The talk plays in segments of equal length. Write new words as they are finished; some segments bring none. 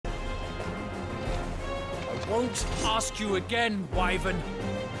Won't ask you again, Wyvern.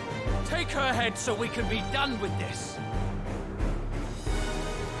 Take her head so we can be done with this.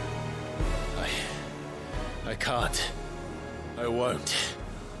 I can't. I won't.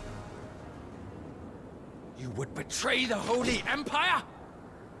 You would betray the Holy Empire?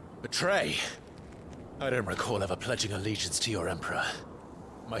 Betray? I don't recall ever pledging allegiance to your Emperor.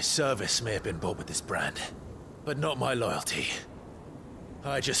 My service may have been bought with this brand, but not my loyalty.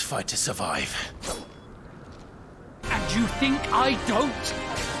 I just fight to survive. And you think I don't?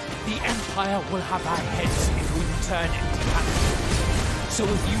 The Empire will have our heads if we return empty-handed. So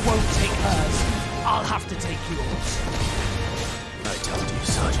if you won't take hers, I'll have to take yours. I told you,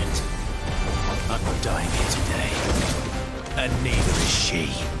 Sergeant. I'm not dying here today. And neither is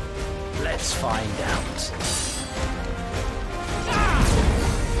she. Let's find out.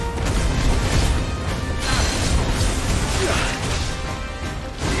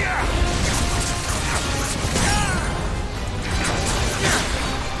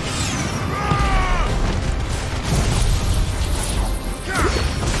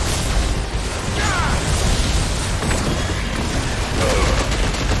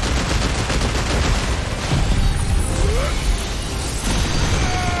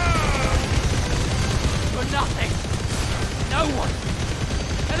 Nothing. No one.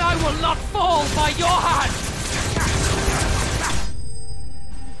 And I will not fall by your hand.